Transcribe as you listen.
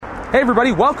Hey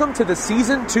everybody, welcome to the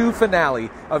Season 2 finale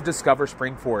of Discover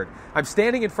Spring Ford. I'm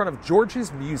standing in front of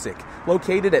George's Music,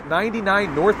 located at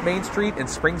 99 North Main Street in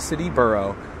Spring City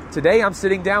Borough. Today I'm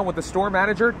sitting down with the store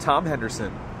manager, Tom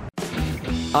Henderson.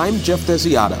 I'm Jeff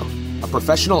Desiato, a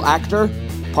professional actor,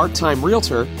 part-time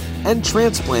realtor, and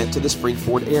transplant to the Spring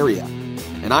Ford area.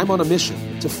 And I'm on a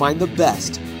mission to find the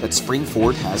best that Spring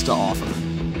Ford has to offer.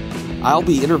 I'll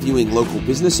be interviewing local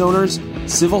business owners,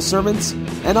 civil servants,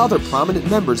 and other prominent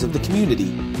members of the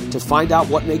community to find out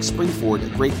what makes Spring Ford a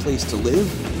great place to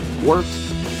live, work,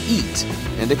 eat,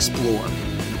 and explore.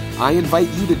 I invite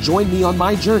you to join me on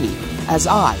my journey as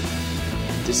I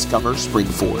discover Spring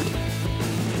Ford.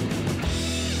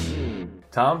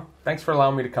 Tom, thanks for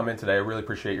allowing me to come in today. I really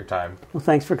appreciate your time. Well,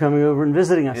 thanks for coming over and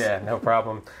visiting us. Yeah, no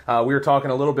problem. We were talking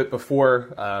a little bit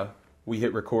before we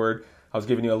hit record. I was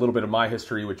giving you a little bit of my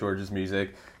history with George's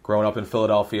Music. Growing up in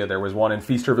Philadelphia, there was one in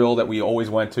Feasterville that we always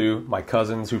went to. My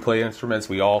cousins who play instruments,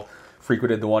 we all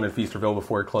frequented the one in Feasterville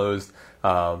before it closed.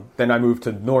 Then I moved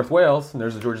to North Wales, and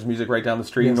there's a George's Music right down the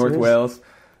street in North Wales.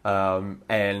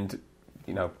 And,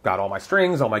 you know, got all my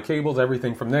strings, all my cables,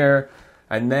 everything from there.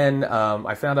 And then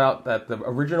I found out that the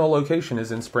original location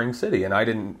is in Spring City, and I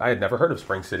had never heard of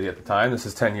Spring City at the time. This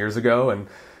is 10 years ago, and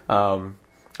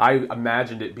I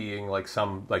imagined it being like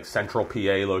some like central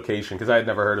PA location because I had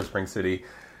never heard of Spring City.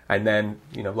 And then,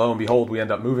 you know, lo and behold, we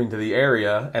end up moving to the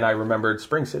area, and I remembered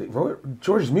Spring City,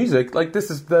 George's Music. Like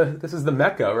this is the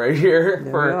mecca right here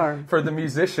for the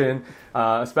musician,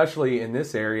 especially in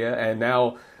this area. And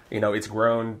now, you know, it's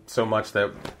grown so much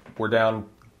that we're down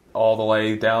all the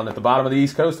way down at the bottom of the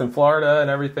East Coast in Florida and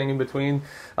everything in between.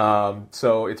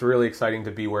 So it's really exciting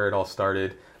to be where it all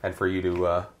started, and for you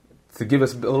to give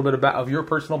us a little bit of your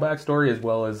personal backstory as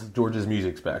well as George's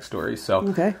Music's backstory. So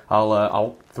okay.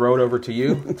 I'll throw it over to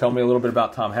you. Tell me a little bit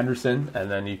about Tom Henderson,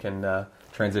 and then you can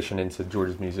transition into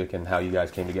George's Music and how you guys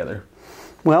came together.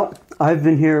 Well, I've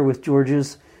been here with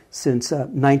George's since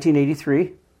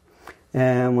 1983,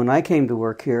 and when I came to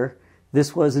work here,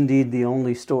 this was indeed the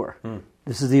only store.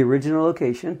 This is the original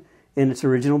location in its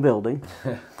original building,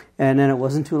 and then it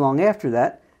wasn't too long after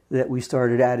that we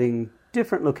started adding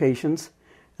different locations.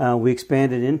 We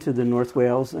expanded into the North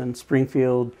Wales and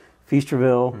Springfield,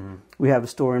 Feasterville. Mm-hmm. We have a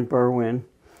store in Berwyn.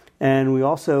 And we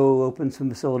also opened some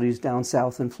facilities down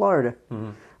south in Florida.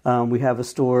 Mm-hmm. We have a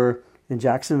store in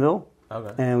Jacksonville.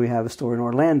 Okay. And we have a store in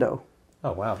Orlando.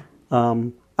 Oh,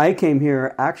 wow. I came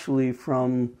here actually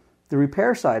from the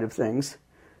repair side of things,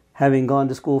 having gone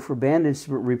to school for band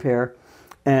instrument repair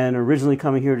and originally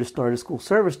coming here to start a school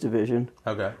service division.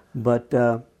 Okay. But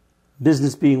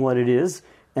business being what it is,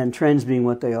 and trends being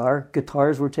what they are,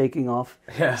 guitars were taking off,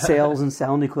 sales and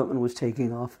sound equipment was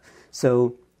taking off.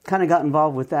 So kind of got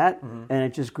involved with that, and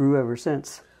it just grew ever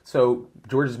since. So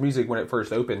George's Music, when it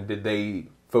first opened, did they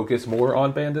focus more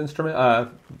on band instrument,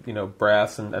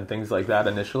 brass and things like that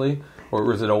initially? Or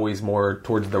was it always more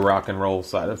towards the rock and roll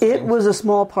side of things? It was a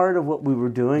small part of what we were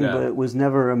doing, but it was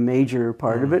never a major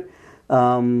part of it.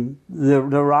 The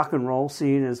rock and roll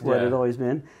scene is what it always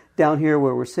been. Down here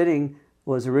where we're sitting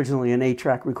was originally an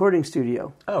 8-track recording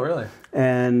studio. Oh, really?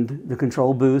 And the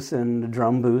control booth and the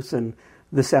drum booth and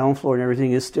the sound floor and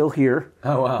everything is still here.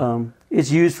 Oh, wow.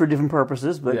 It's used for different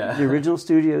purposes, but the original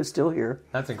studio is still here.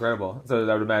 That's incredible. So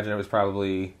I would imagine it was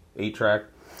probably 8-track,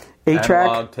 8-track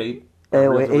analog tape.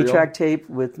 8-track tape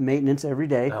with maintenance every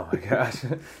day. Oh, my gosh.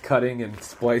 Cutting and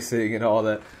splicing and all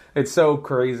that. It's so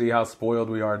crazy how spoiled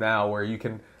we are now where you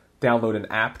can download an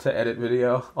app to edit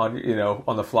video on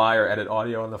the fly or edit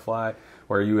audio on the fly,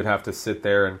 where you would have to sit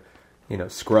there and,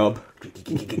 scrub.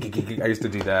 I used to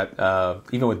do that.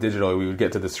 Even with digital, we would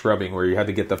get to the scrubbing where you had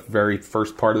to get the very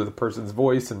first part of the person's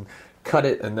voice and cut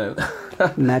it and then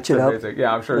match it up.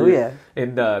 Yeah, I'm sure.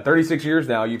 In 36 years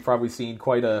now, you've probably seen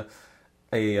quite an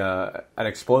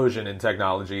explosion in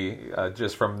technology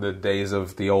just from the days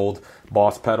of the old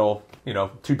Boss pedal,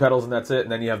 2 pedals and that's it,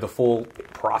 and then you have the full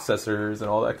processors and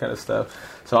all that kind of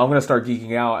stuff. So I'm going to start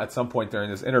geeking out at some point during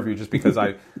this interview just because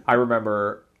I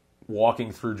remember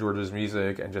walking through George's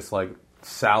Music and just like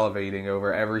salivating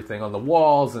over everything on the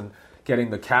walls and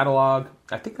getting the catalog.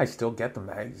 I think I still get the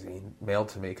magazine mailed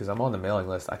to me because I'm on the mailing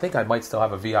list. I think I might still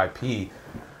have a VIP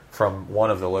from one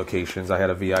of the locations. I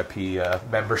had a VIP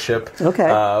membership.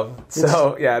 Okay.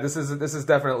 This is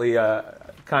definitely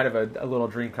kind of a little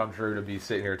dream come true to be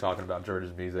sitting here talking about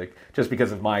George's Music just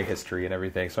because of my history and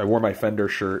everything. So I wore my Fender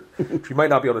shirt, which you might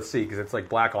not be able to see because it's like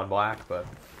black on black. But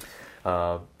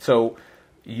so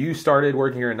you started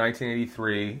working here in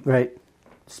 1983, right?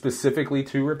 Specifically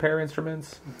to repair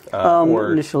instruments.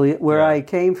 Initially, where I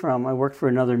came from, I worked for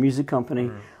another music company.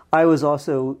 I was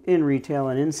also in retail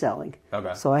and in selling.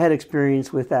 Okay. So I had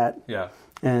experience with that. Yeah.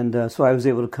 And so I was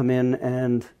able to come in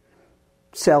and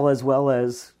sell as well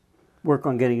as work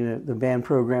on getting the band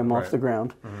program off the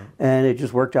ground. Mm-hmm. And it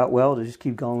just worked out well to just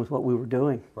keep going with what we were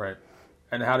doing. Right.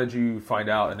 And how did you find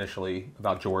out initially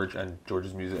about George and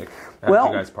George's music? How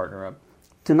did you guys partner up?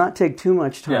 To not take too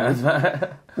much time,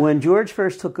 when George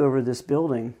first took over this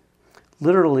building,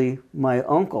 literally my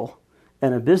uncle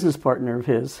and a business partner of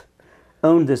his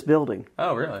owned this building.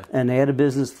 Oh, really? And they had a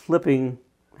business flipping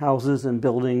houses and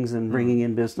buildings and bringing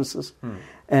in businesses.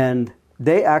 And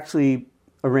they actually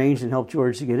arranged and helped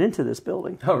George to get into this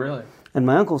building. Oh, really? And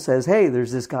my uncle says, hey,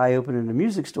 there's this guy opening a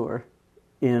music store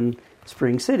in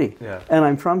Spring City. Yeah. And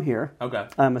I'm from here. Okay.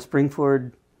 I'm a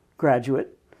Springford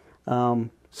graduate.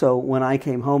 So when I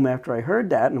came home after I heard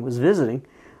that and was visiting,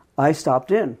 I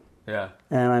stopped in. Yeah.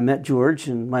 And I met George,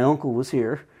 and my uncle was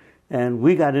here. And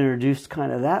we got introduced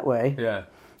kind of that way. Yeah.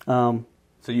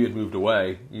 So you had moved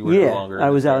away. You were no longer. I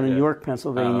was out in York,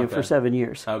 Pennsylvania for 7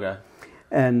 years. Okay.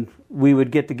 And we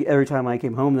would get together every time I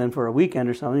came home. Then for a weekend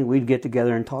or something, we'd get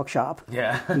together and talk shop.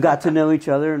 Yeah. And got to know each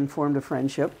other and formed a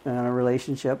friendship and a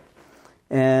relationship.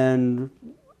 And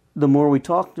the more we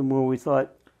talked, the more we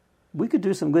thought we could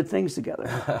do some good things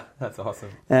together. That's awesome.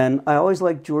 And I always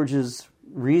liked George's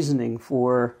reasoning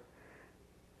for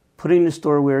putting the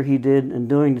store where he did and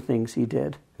doing the things he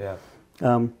did. Yeah.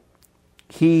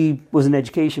 He was an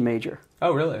education major.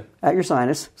 Oh, really? At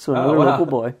Ursinus, so another local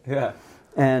boy. Yeah.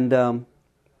 And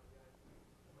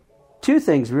two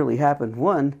things really happened.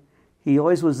 One, he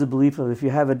always was the belief of if you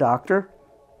have a doctor,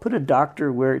 put a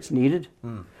doctor where it's needed.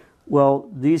 Well,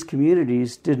 these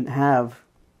communities didn't have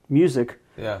music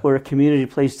or a community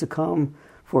place to come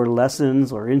for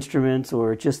lessons or instruments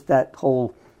or just that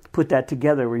whole, put that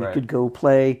together where you could go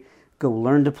play, go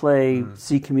learn to play,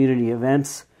 see community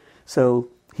events. So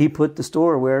he put the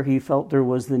store where he felt there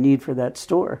was the need for that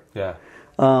store. Yeah.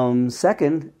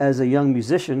 Second, as a young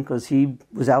musician, because he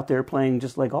was out there playing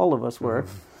just like all of us were,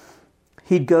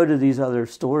 he'd go to these other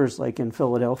stores like in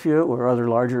Philadelphia or other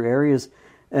larger areas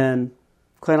and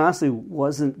quite honestly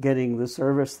wasn't getting the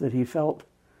service that he felt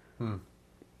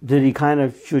that he kind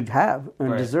of should have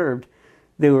and deserved.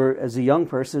 They were, as a young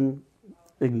person,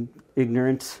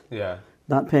 ignorant,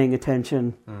 not paying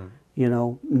attention,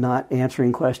 not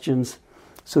answering questions.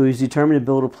 So he was determined to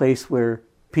build a place where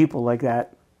people like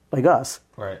that, like us,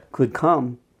 could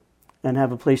come and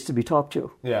have a place to be talked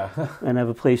to. Yeah. And have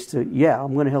a place to,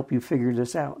 I'm going to help you figure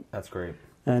this out. That's great.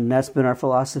 And that's been our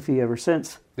philosophy ever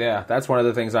since. Yeah, that's one of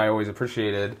the things I always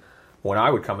appreciated when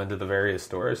I would come into the various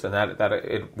stores, and that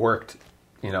it worked,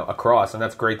 across. And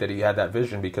that's great that he had that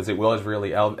vision because it was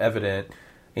really evident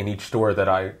in each store that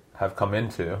I have come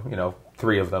into,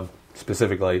 3 of them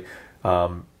specifically.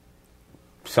 Some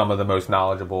of the most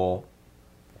knowledgeable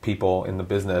people in the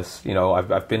business.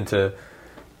 I've been to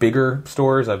bigger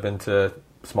stores, I've been to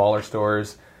smaller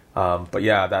stores, but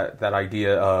yeah, that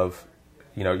idea of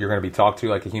you're going to be talked to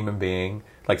like a human being,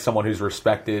 like someone who's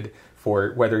respected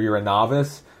for whether you're a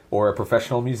novice or a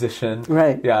professional musician.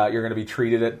 Right. Yeah, you're going to be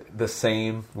treated the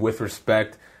same with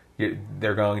respect.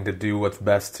 They're going to do what's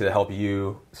best to help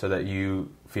you so that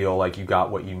you feel like you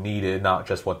got what you needed, not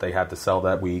just what they had to sell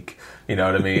that week. You know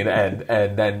what I mean?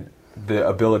 and then the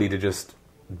ability to just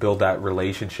build that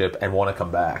relationship and want to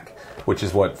come back, which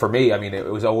is what, for me, it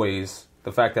was always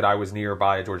the fact that I was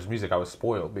nearby George's music. I was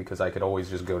spoiled because I could always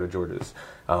just go to George's.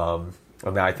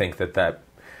 I think that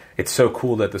it's so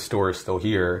cool that the store is still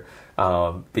here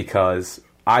because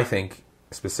I think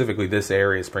specifically this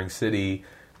area, Spring City,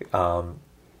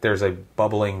 there's a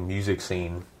bubbling music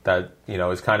scene that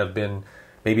has kind of been,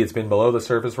 maybe it's been below the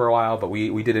surface for a while, but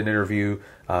we did an interview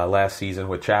last season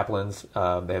with Chaplains.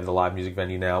 They have the live music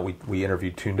venue now. We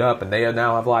interviewed Tuned Up, and they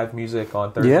now have live music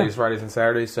on Thursdays, Fridays, and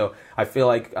Saturdays. So I feel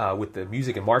like with the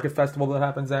Music and Market Festival that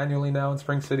happens annually now in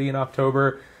Spring City in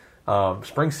October,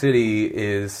 Spring City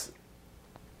is,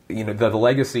 the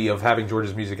legacy of having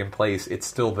George's music in place. It's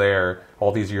still there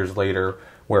all these years later,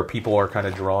 where people are kind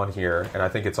of drawn here, and I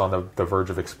think it's on the verge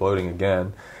of exploding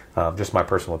again. Just my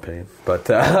personal opinion, but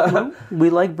we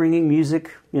like bringing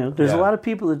music. There's a lot of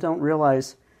people that don't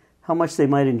realize how much they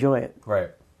might enjoy it.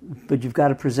 Right. But you've got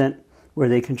to present where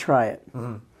they can try it,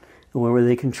 and where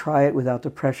they can try it without the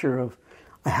pressure of,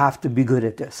 I have to be good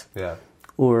at this. Yeah.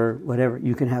 Or whatever.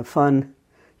 You can have fun.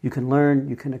 You can learn.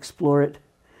 You can explore it.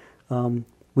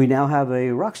 We now have a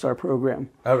Rockstar program.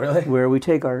 Oh, really? Where we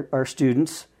take our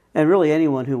students, and really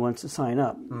anyone who wants to sign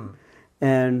up,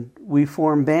 and we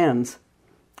form bands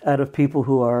out of people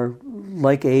who are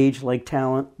like age, like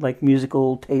talent, like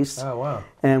musical tastes. Oh, wow.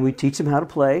 And we teach them how to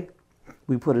play.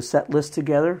 We put a set list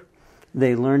together,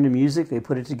 They learn the music, they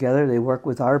put it together, they work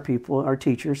with our people, our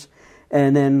teachers,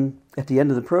 and then at the end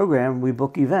of the program, we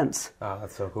book events. Oh,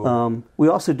 that's so cool. We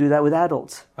also do that with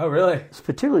adults. Oh, really?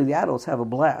 Particularly the adults have a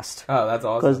blast. Oh, that's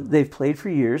awesome. Because they've played for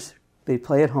years. They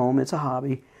play at home. It's a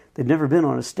hobby. They've never been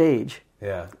on a stage.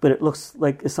 Yeah. But it looks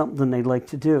like it's something they'd like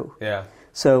to do. Yeah.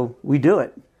 So we do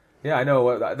it. Yeah, I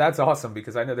know. That's awesome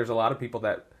because I know there's a lot of people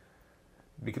that,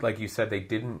 like you said, they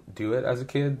didn't do it as a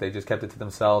kid. They just kept it to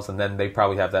themselves, and then they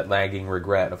probably have that lagging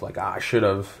regret of like, I should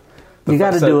have. You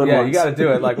got to do it Yeah, once. you got to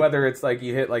do it. Like whether it's like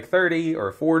you hit like 30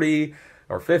 or 40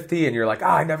 or 50 and you're like,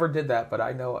 I never did that, but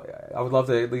I know I would love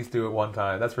to at least do it one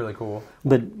time. That's really cool.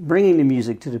 But bringing the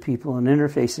music to the people and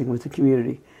interfacing with the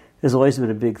community has always been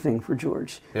a big thing for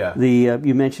George. Yeah.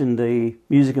 You mentioned the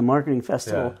Music and Marketing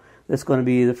Festival. Yeah. That's going to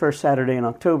be the first Saturday in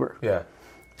October. Yeah.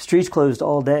 Streets closed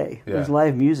all day. Yeah. There's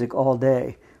live music all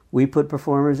day. We put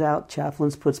performers out.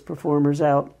 Chaplains puts performers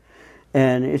out.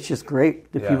 And it's just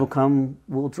great. The people come,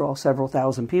 we'll draw several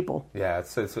thousand people. Yeah,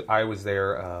 I was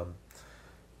there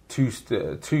 2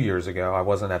 years ago. I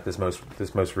wasn't at this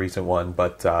most recent one,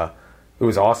 but it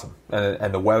was awesome.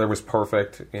 And the weather was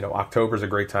perfect. You know, October's a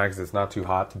great time because it's not too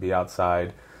hot to be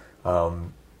outside.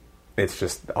 It's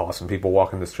just awesome. People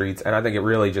walking the streets, and I think it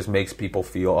really just makes people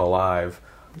feel alive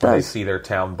when they see their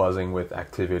town buzzing with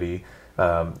activity,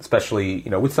 especially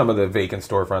with some of the vacant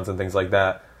storefronts and things like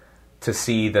that. To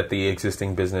see that the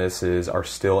existing businesses are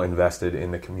still invested in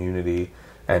the community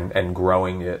and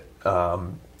growing it,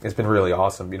 it's been really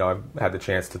awesome. I've had the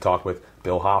chance to talk with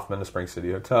Bill Hoffman of Spring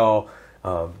City Hotel,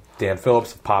 Dan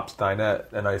Phillips of Pop's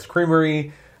Dinette and Ice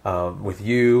Creamery, with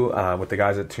you, with the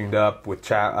guys at Tuned Up, with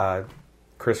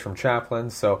Chris from Chaplain.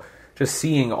 So just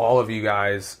seeing all of you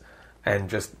guys and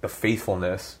just the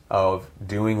faithfulness of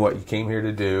doing what you came here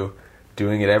to do,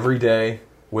 doing it every day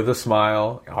with a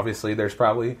smile. Obviously, there's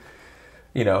probably...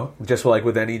 just like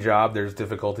with any job, there's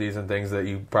difficulties and things that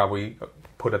you probably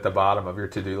put at the bottom of your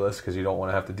to-do list because you don't want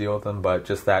to have to deal with them. But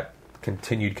just that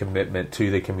continued commitment to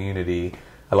the community,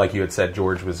 like you had said,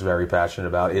 George was very passionate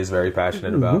about, is very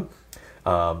passionate about.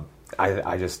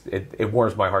 It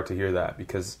warms my heart to hear that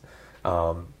because,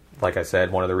 like I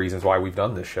said, one of the reasons why we've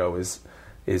done this show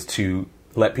is to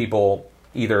let people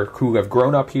either who have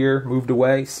grown up here, moved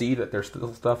away, see that there's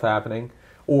still stuff happening,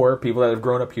 or people that have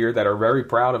grown up here that are very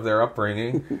proud of their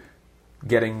upbringing,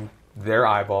 getting their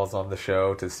eyeballs on the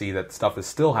show to see that stuff is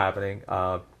still happening.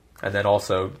 And then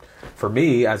also, for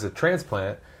me, as a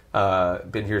transplant,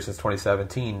 been here since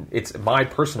 2017, it's my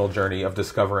personal journey of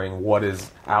discovering what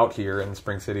is out here in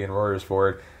Spring City and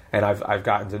Royersford. And I've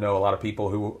gotten to know a lot of people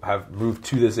who have moved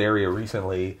to this area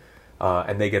recently,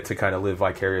 and they get to kind of live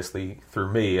vicariously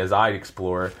through me as I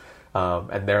explore.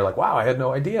 And they're like, wow, I had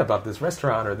no idea about this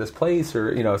restaurant or this place,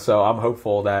 or, so I'm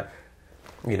hopeful that,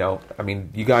 you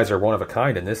guys are one of a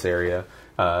kind in this area.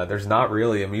 There's not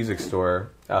really a music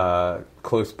store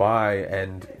close by,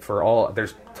 and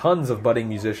there's tons of budding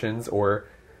musicians or,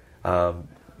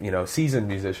 seasoned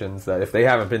musicians that if they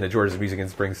haven't been to George's Music in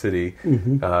Spring City,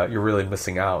 you're really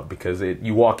missing out because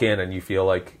you walk in and you feel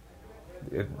like,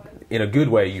 in a good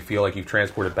way, you feel like you've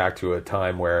transported back to a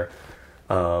time where,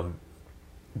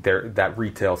 that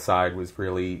retail side was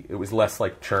it was less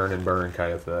like churn and burn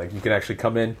kind of thing. You can actually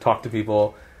come in, talk to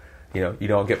people, you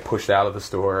don't get pushed out of the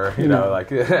store,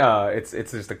 it's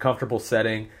just a comfortable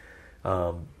setting.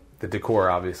 The decor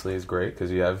obviously is great because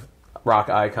you have rock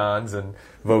icons and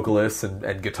vocalists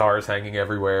and guitars hanging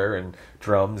everywhere and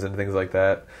drums and things like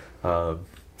that.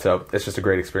 So it's just a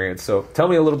great experience. So tell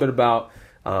me a little bit about,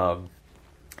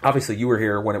 obviously you were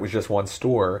here when it was just one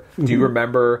store. Do you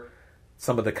remember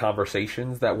some of the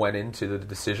conversations that went into the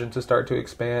decision to start to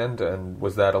expand, and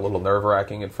was that a little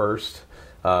nerve-wracking at first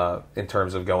in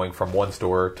terms of going from one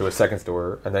store to a second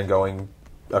store and then going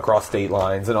across state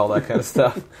lines and all that kind of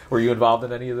stuff? Were you involved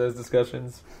in any of those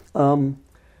discussions? A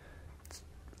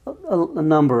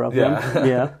number of them,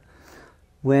 yeah.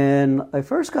 When I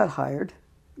first got hired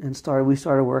and we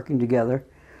started working together,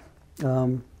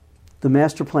 the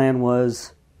master plan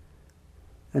was,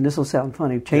 and this will sound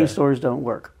funny, chain stores don't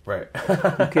work. Right.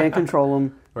 You can't control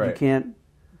them. Right. You can't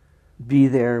be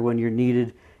there when you're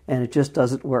needed, and it just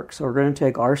doesn't work. So we're going to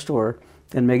take our store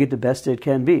and make it the best it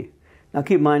can be. Now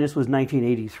keep in mind, this was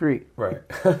 1983. Right.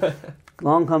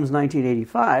 Along comes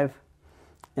 1985,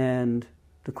 and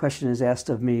the question is asked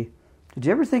of me, did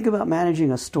you ever think about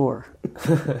managing a store?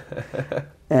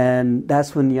 And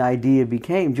that's when the idea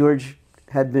became, George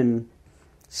had been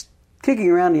kicking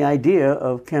around the idea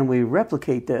of, can we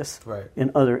replicate this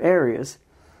in other areas?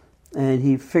 And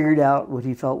he figured out what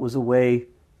he felt was a way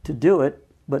to do it,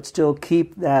 but still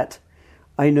keep that,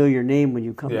 I know your name when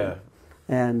you come in.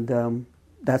 And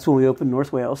that's when we opened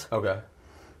North Wales. Okay.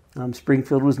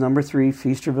 Springfield was number 3.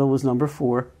 Feasterville was number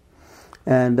 4.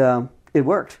 And it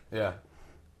worked. Yeah.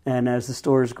 And as the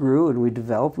stores grew and we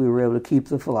developed, we were able to keep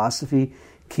the philosophy,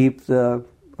 keep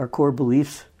our core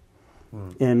beliefs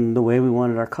in the way we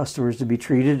wanted our customers to be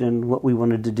treated and what we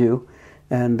wanted to do.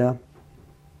 And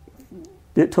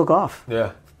it took off.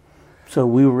 Yeah. So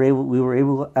we were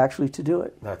able actually to do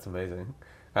it. That's amazing.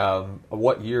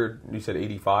 What year, you said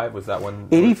 85? Was that when?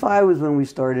 85 was when we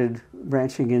started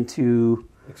branching into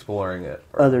exploring it.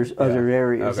 Other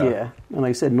areas, Okay. yeah. And like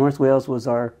I said, North Wales was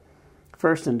our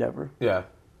first endeavor. Yeah.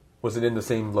 Was it in the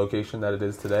same location that it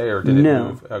is today, or did it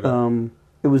move? Okay.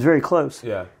 It was very close.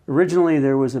 Yeah. Originally,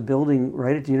 there was a building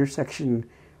right at the intersection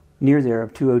near there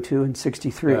of 202 and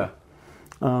 63. Yeah.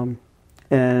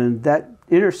 And that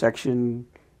intersection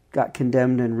got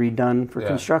condemned and redone for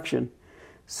construction.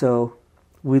 So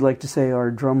we like to say our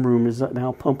drum room is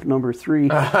now pump number 3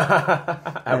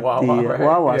 at Wawa, the right?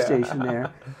 Wawa Yeah. station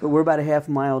there. But we're about a half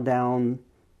mile down,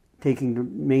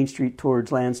 taking Main Street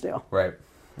towards Lansdale. Right.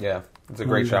 Yeah. It's a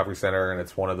great shopping center, and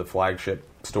it's one of the flagship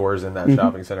stores in that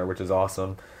shopping center, which is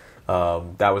awesome.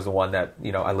 That was the one that,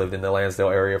 I lived in the Lansdale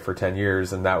area for 10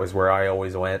 years, and that was where I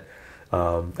always went,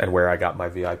 and where I got my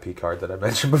VIP card that I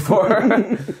mentioned before.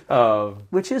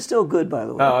 Which is still good, by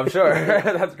the way. Oh, I'm sure.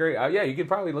 That's great. Yeah, you could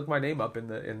probably look my name up in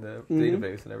the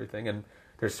database and everything. And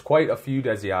there's quite a few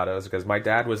Desiatos, because my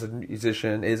dad was a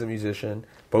musician, is a musician.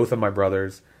 Both of my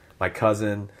brothers, my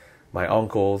cousin, my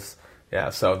uncles. Yeah,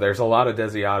 so there's a lot of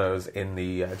Desiatos in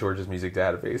the George's Music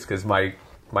database, because my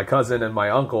cousin and my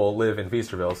uncle live in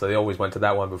Feasterville, so they always went to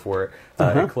that one before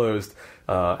it closed,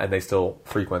 and they still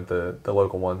frequent the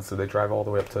local ones, so they drive all the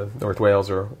way up to North Wales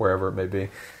or wherever it may be.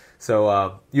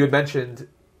 So you had mentioned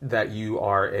that you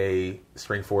are a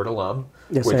Spring-Ford alum,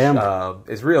 Yes, which I am.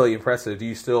 Is really impressive. Do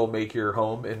you still make your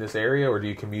home in this area, or do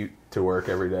you commute to work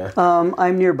every day?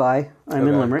 I'm nearby. I'm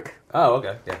in Limerick. Oh,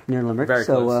 okay. Yeah. Near Limerick. Very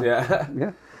so, close, yeah.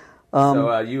 Yeah.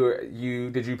 So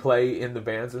did you play in the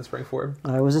bands in Spring-Ford?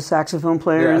 I was a saxophone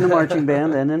player in the marching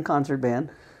band and in concert band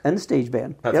and the stage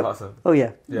band. That's awesome. Oh,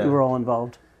 yeah. Yeah. We were all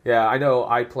involved. Yeah, I know.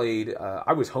 I played.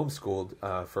 I was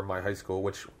homeschooled for my high school,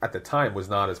 which at the time was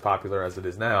not as popular as it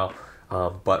is now.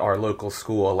 But our local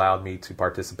school allowed me to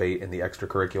participate in the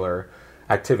extracurricular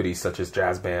activities such as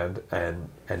jazz band and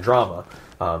drama,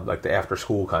 like the after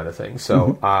school kind of thing.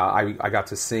 So I got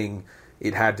to sing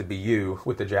 "It Had to Be You"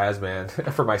 with the jazz band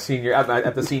for my senior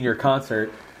at the senior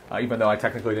concert. Even though I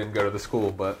technically didn't go to the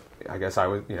school, but I guess I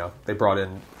was. They brought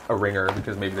in a ringer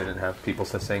because maybe they didn't have people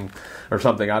to sing or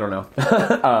something. I don't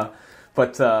know.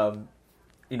 But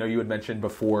you had mentioned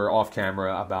before off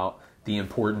camera about the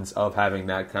importance of having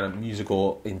that kind of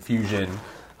musical infusion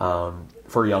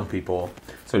for young people.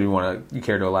 So you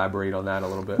care to elaborate on that a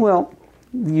little bit? Well,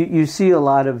 you see a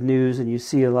lot of news and you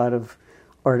see a lot of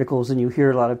articles and you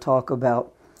hear a lot of talk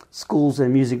about schools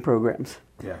and music programs.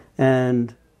 Yeah.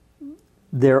 And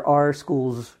there are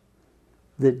schools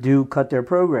that do cut their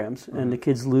programs and the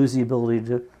kids lose the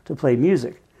ability to play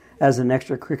music as an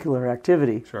extracurricular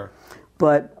activity. Sure.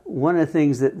 But one of the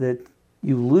things that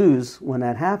you lose when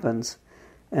that happens,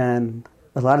 and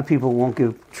a lot of people won't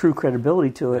give true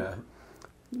credibility to it,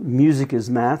 music is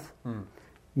math,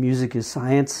 music is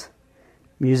science,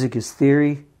 music is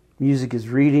theory, music is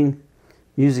reading,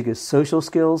 music is social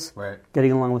skills,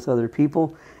 getting along with other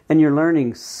people, and you're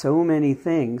learning so many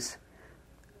things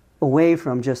away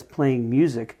from just playing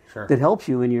music that helps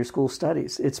you in your school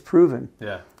studies. It's proven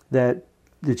that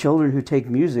the children who take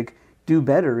music do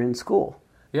better in school.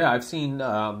 Yeah, I've seen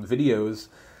videos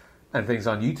and things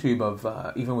on YouTube of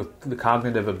even with the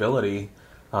cognitive ability,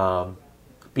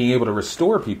 being able to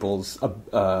restore people's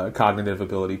cognitive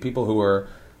ability, people who are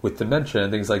with dementia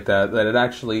and things like that, that it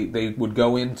actually, they would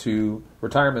go into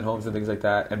retirement homes and things like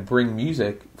that and bring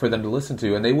music for them to listen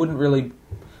to, and they wouldn't really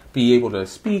be able to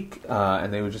speak,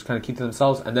 and they would just kind of keep to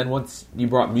themselves. And then once you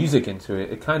brought music into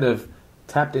it, it kind of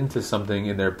tapped into something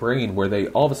in their brain where they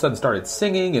all of a sudden started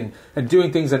singing and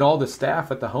doing things, and all the staff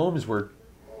at the homes were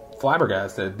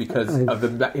flabbergasted because of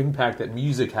the impact that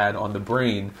music had on the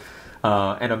brain.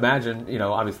 And imagine,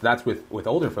 obviously that's with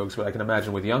older folks, but I can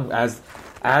imagine with young, as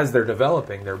they're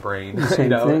developing their brain,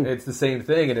 it's the same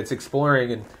thing, and it's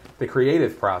exploring and the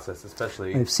creative process,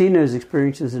 especially. I've seen those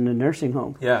experiences in a nursing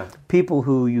home. Yeah. People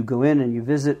who you go in and you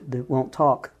visit that won't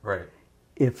talk. Right.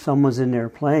 If someone's in there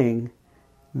playing,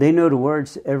 they know the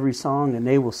words to every song and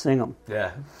they will sing them.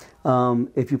 Yeah.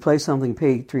 If you play something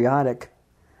patriotic,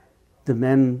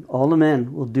 all the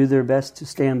men will do their best to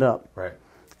stand up. Right.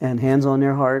 And hands on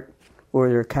their heart or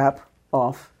their cap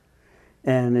off,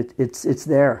 and it's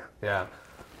there. Yeah.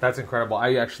 That's incredible.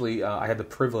 I actually I had the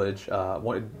privilege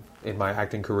in my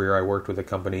acting career. I worked with a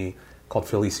company called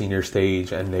Philly Senior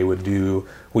Stage, and we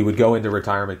would go into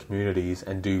retirement communities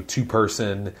and do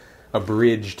 2-person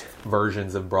abridged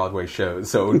versions of Broadway shows.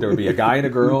 So there would be a guy and a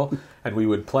girl, and we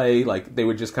would play, like, they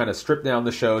would just kind of strip down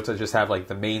the show to just have, like,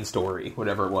 the main story,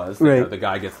 whatever it was. Right. You know, the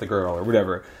guy gets the girl or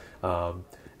whatever.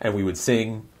 And we would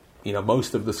sing, you know,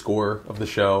 most of the score of the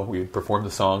show. We would perform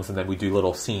the songs, and then we'd do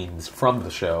little scenes from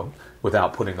the show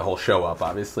without putting the whole show up,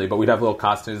 obviously. But we'd have little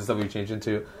costumes and stuff we'd change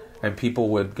into, and people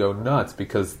would go nuts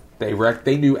because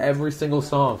they knew every single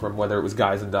song from whether it was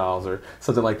Guys and Dolls or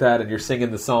something like that, and you're singing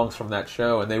the songs from that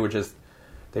show, and they'd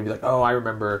be like, oh, I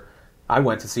remember I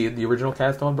went to see the original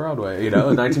cast on Broadway, you know,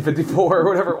 in 1954 or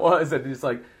whatever it was, and it's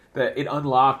like that it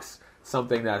unlocks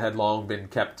something that had long been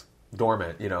kept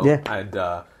dormant, you know, yeah.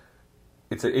 And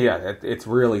it's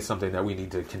really something that we need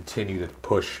to continue to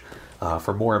push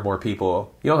for more and more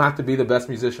people. You don't have to be the best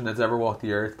musician that's ever walked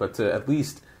the earth, but to at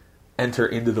least enter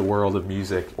into the world of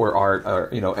music or art, or,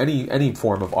 you know, any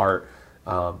form of art.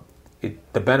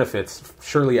 The benefits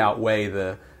surely outweigh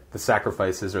the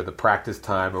sacrifices or the practice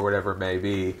time or whatever it may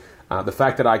be. The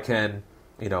fact that I can,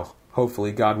 you know,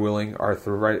 hopefully, God willing,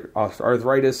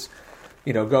 arthritis,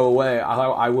 you know, go away,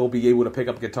 I will be able to pick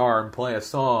up a guitar and play a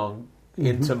song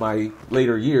into my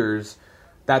later years.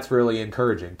 That's really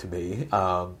encouraging to me,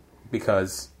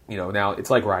 because, you know, now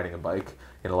it's like riding a bike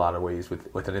in a lot of ways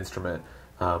with an instrument.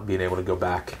 Being able to go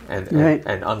back and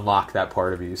unlock that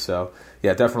part of you. So,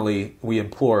 yeah, definitely we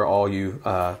implore all you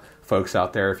folks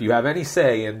out there, if you have any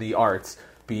say in the arts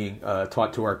being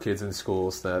taught to our kids in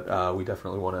schools, that we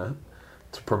definitely want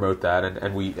to promote that.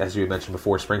 And we, as you had mentioned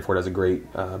before, Springford has a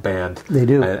great band. They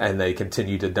do. And they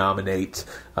continue to dominate.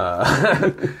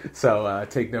 So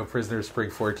take no prisoners,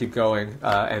 Springford. Keep going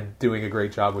and doing a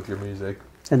great job with your music.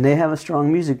 And they have a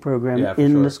strong music program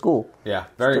in the school. Yeah,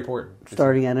 very important.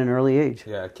 Starting at an early age.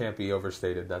 Yeah, it can't be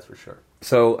overstated, that's for sure.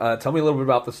 So tell me a little bit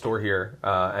about the store here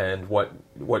and what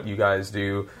you guys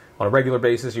do on a regular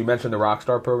basis. You mentioned the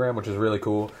Rockstar program, which is really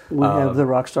cool. We have the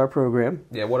Rockstar program.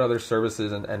 Yeah, what other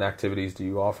services and activities do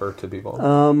you offer to people?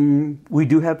 We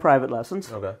do have private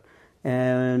lessons. Okay.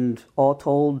 And all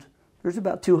told, there's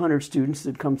about 200 students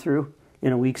that come through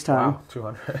in a week's time. Wow,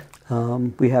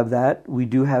 200. We have that. We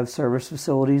do have service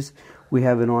facilities. We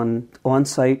have an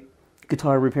on-site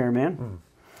guitar repairman.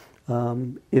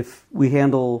 If we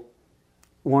handle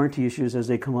warranty issues as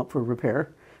they come up for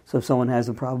repair, so if someone has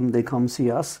a problem, they come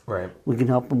see us. Right. We can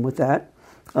help them with that.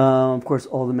 Of course,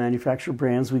 all the manufacturer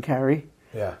brands we carry.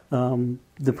 Yeah.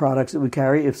 The products that we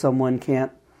carry, if someone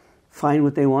can't find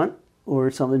what they want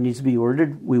or something needs to be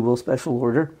ordered, we will special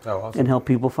order and help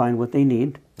people find what they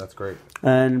need. That's great.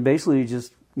 And basically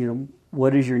just, you know,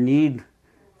 what is your need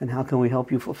and how can we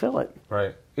help you fulfill it?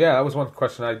 Right. Yeah, that was one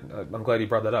question. I'm glad you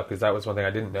brought that up, because that was one thing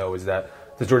I didn't know, is that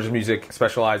does George's Music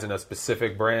specialize in a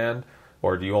specific brand,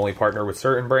 or do you only partner with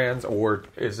certain brands, or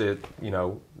is it, you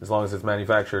know, as long as it's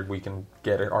manufactured, we can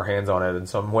get our hands on it in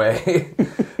some way?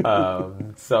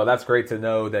 So that's great to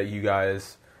know that you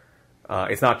guys,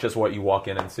 it's not just what you walk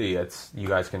in and see, it's you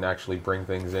guys can actually bring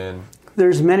things in.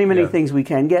 There's many things we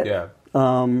can get. Yeah.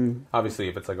 Obviously,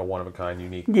 if it's like a one-of-a-kind,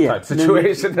 unique type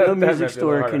situation. No music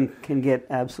store can get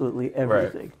absolutely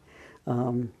everything.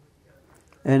 Right.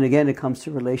 And again, it comes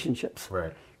to relationships.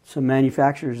 Right. So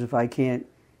manufacturers, if I can't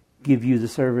give you the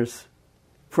service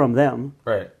from them,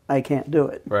 right, I can't do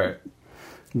it. Right.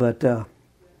 But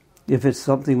if it's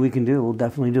something we can do, we'll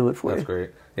definitely do it for you. That's great.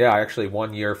 Yeah, actually,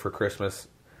 one year for Christmas,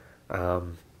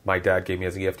 my dad gave me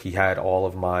as a gift, he had all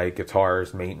of my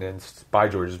guitars maintenance by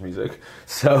George's Music.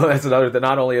 So that's another, that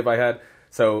not only have I had,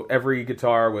 so every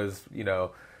guitar was, you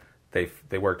know,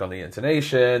 they worked on the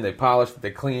intonation, they polished it,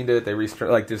 they cleaned it, they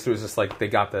like this was just like, they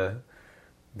got the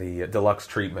deluxe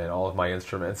treatment, all of my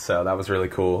instruments. So that was really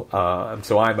cool.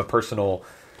 So I'm a personal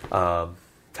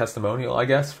testimonial, I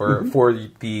guess, for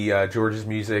the George's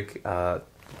Music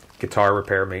guitar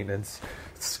repair maintenance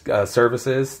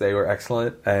services. They were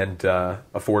excellent and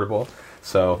affordable.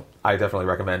 So I definitely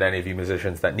recommend any of you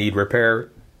musicians that need repair.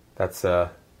 That's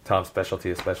Tom's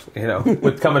specialty, especially, you know,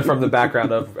 with coming from the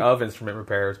background of instrument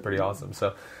repair, is pretty awesome.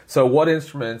 So what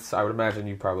instruments? I would imagine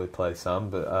you probably play some,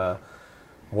 but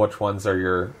which ones are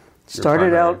your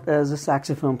Started primary? out as a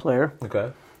saxophone player.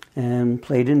 Okay. And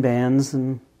played in bands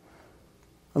and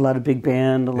a lot of big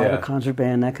band, a lot of concert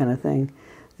band, that kind of thing.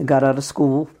 I got out of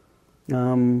school,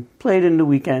 played in the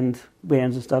weekend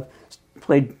bands and stuff.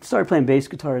 Started playing bass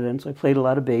guitar then, so I played a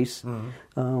lot of bass.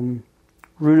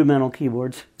 Rudimental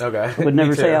keyboards. Okay. I would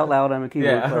never say out loud I'm a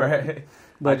keyboard player. Right.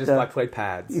 But I play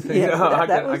pads. Yeah,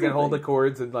 I can hold the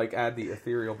chords and like add the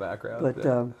ethereal background. But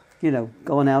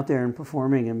going out there and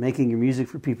performing and making your music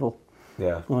for people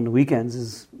on the weekends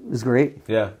is great.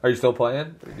 Yeah. Are you still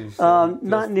playing?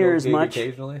 Not near as much.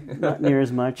 Occasionally. Not near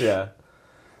as much. Yeah.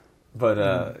 But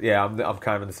I'm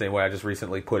kind of in the same way. I just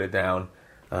recently put it down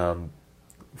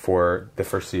for the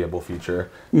foreseeable future,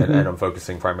 and I'm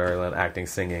focusing primarily on acting,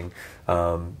 singing.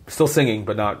 Still singing,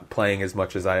 but not playing as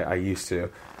much as I used to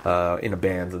in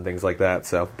bands and things like that.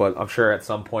 So, but I'm sure at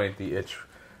some point the itch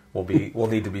will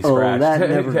need to be scratched. Oh, that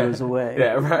never goes away.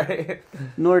 Yeah, right.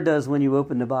 Nor does when you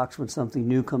open the box when something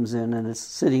new comes in and it's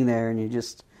sitting there and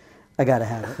I got to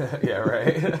have it. Yeah,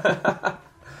 right.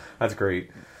 That's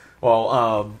great.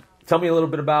 Well, tell me a little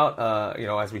bit about,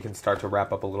 as we can start to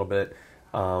wrap up a little bit,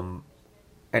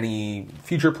 any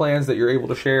future plans that you're able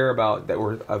to share about that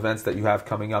or events that you have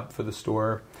coming up for the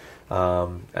store,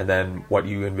 and then what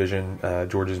you envision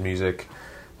George's Music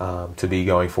to be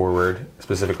going forward,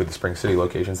 specifically the Spring City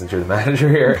location since you're the manager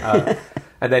here.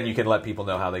 And then you can let people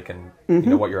know how they can,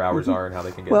 what your hours are and how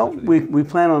they can get in touch with you. We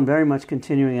plan on very much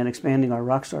continuing and expanding our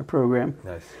Rockstar program.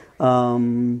 Nice.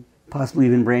 Possibly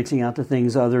even branching out to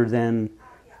things other than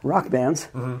rock bands.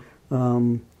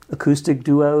 Acoustic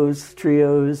duos,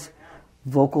 trios,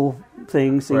 vocal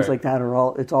things like that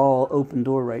it's all open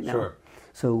door right now. Sure.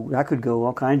 So that could go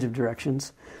all kinds of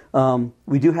directions.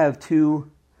 We do have 2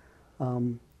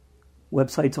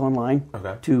 websites online,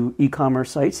 2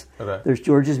 e-commerce sites. Okay. There's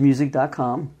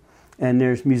georgesmusic.com and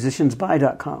there's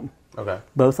musiciansbuy.com. Okay.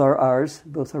 Both are ours.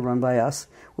 Both are run by us,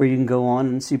 where you can go on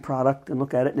and see product and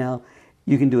look at it. Now,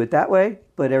 you can do it that way,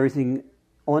 but everything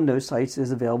on those sites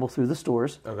is available through the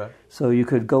stores. Okay. So you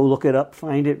could go look it up,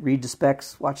 find it, read the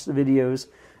specs, watch the videos,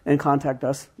 and contact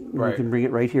us. Right. We can bring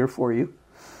it right here for you.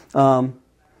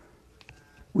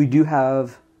 We do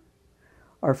have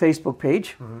our Facebook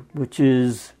page, which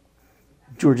is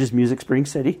George's Music Spring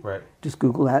City. Right. Just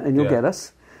Google that and you'll get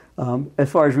us. As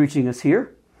far as reaching us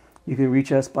here, you can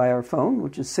reach us by our phone,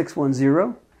 which is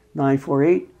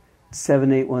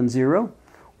 610-948-7810,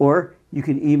 or you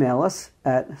can email us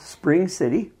at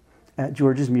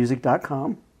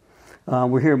springcity@georgesmusic.com.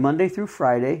 We're here Monday through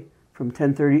Friday from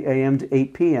 10:30 a.m. to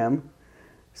 8 p.m.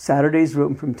 Saturdays we're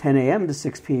open from 10 a.m. to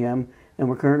 6 p.m. and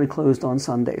we're currently closed on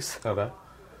Sundays. Okay.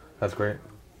 That's great.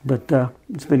 But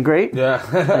it's been great. Yeah.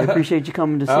 I appreciate you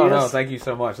coming to see us. No, thank you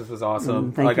so much. This was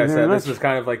awesome. Thank like you I very said, much. this was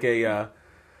kind of like a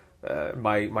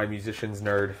my musician's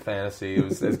nerd fantasy. It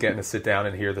was getting to sit down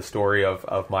and hear the story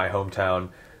of my hometown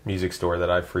music store that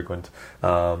I frequent,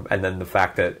 and then the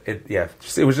fact that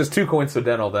it was just too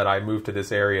coincidental that I moved to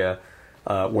this area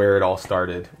where it all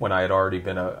started when I had already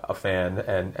been a fan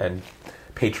and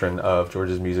patron of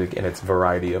George's Music in its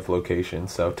variety of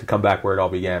locations. So to come back where it all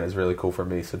began is really cool for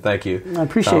me. So thank you. I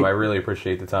appreciate it. I really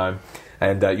appreciate the time.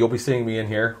 And you'll be seeing me in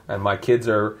here. And my kids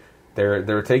they're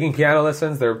taking piano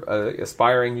lessons. They're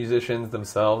aspiring musicians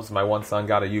themselves. My one son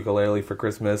got a ukulele for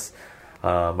Christmas.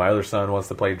 My other son wants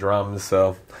to play drums.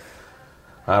 So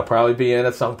I'll probably be in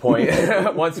at some point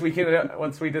once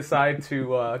we decide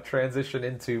to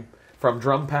transition from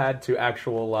drum pad to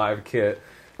actual live kit.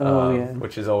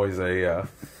 Which is always I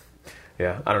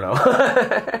don't know.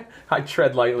 I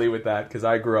tread lightly with that because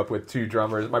I grew up with 2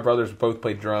 drummers. My brothers both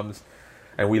played drums,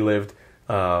 and we lived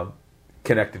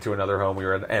connected to another home. We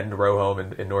were at an end row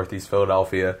home in Northeast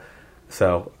Philadelphia,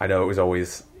 so I know it was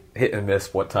always hit and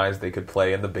miss what times they could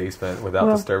play in the basement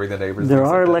without disturbing the neighbors. There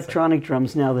are electronic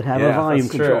drums now that have a volume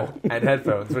control. True. And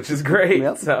headphones, which is great.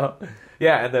 Yep. So,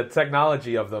 and the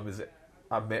technology of them is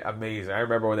amazing. I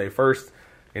remember when they first,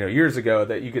 years ago,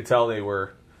 that you could tell they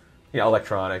were,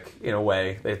 electronic in a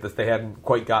way. They hadn't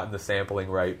quite gotten the sampling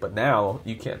right, but now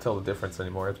you can't tell the difference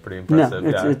anymore. It's pretty impressive.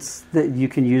 No, it's that you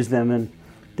can use them and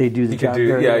they do the job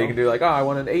very well. You can do like, I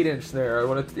want an 8-inch snare. I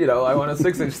want a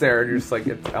 6-inch snare, and you're just like,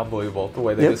 it's unbelievable the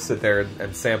way they just sit there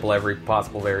and sample every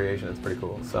possible variation. It's pretty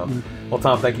cool. So, well,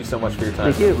 Tom, thank you so much for your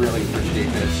time. Thank you. I really appreciate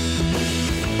it.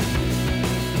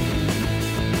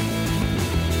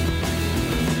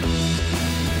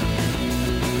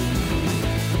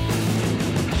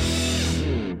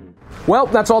 Well,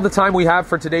 that's all the time we have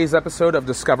for today's episode of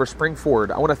Discover Springford.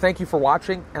 I want to thank you for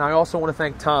watching, and I also want to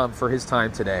thank Tom for his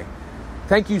time today.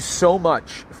 Thank you so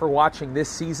much for watching this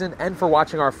season and for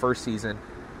watching our first season.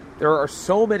 There are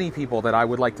so many people that I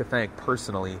would like to thank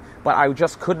personally, but I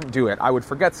just couldn't do it. I would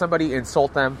forget somebody,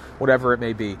 insult them, whatever it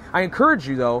may be. I encourage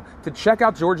you, though, to check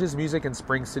out George's Music in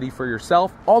Spring City for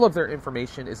yourself. All of their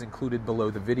information is included below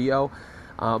the video.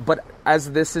 But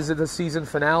as this is the season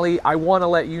finale, I want to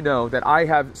let you know that I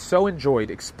have so enjoyed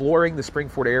exploring the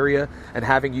Springford area and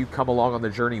having you come along on the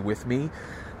journey with me.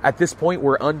 At this point,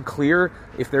 we're unclear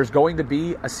if there's going to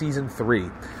be a season 3.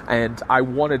 And I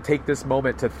want to take this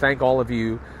moment to thank all of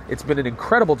you. It's been an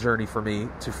incredible journey for me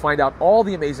to find out all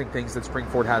the amazing things that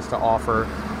Spring-Ford has to offer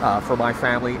for my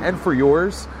family and for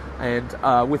yours.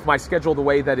 And with my schedule the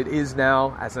way that it is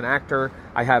now as an actor,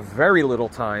 I have very little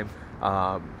time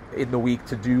in the week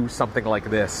to do something like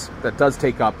this that does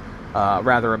take up a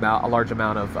large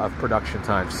amount of production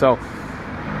time. So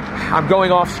I'm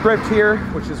going off script here,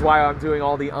 which is why I'm doing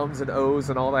all the ums and ohs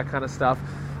and all that kind of stuff.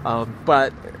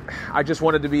 But I just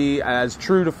wanted to be as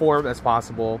true to form as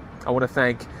possible. I want to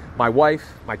thank my wife,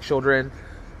 my children,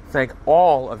 thank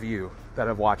all of you that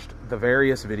have watched the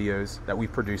various videos that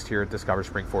we've produced here at Discover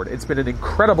Spring-Ford. It's been an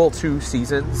incredible 2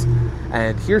 seasons,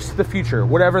 and here's to the future,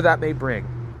 whatever that may bring.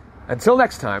 Until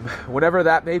next time, whatever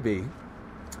that may be,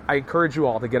 I encourage you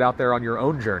all to get out there on your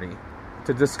own journey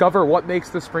to discover what makes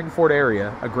the Spring-Ford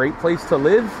area a great place to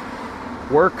live,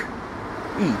 work,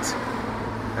 eat,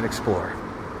 and explore.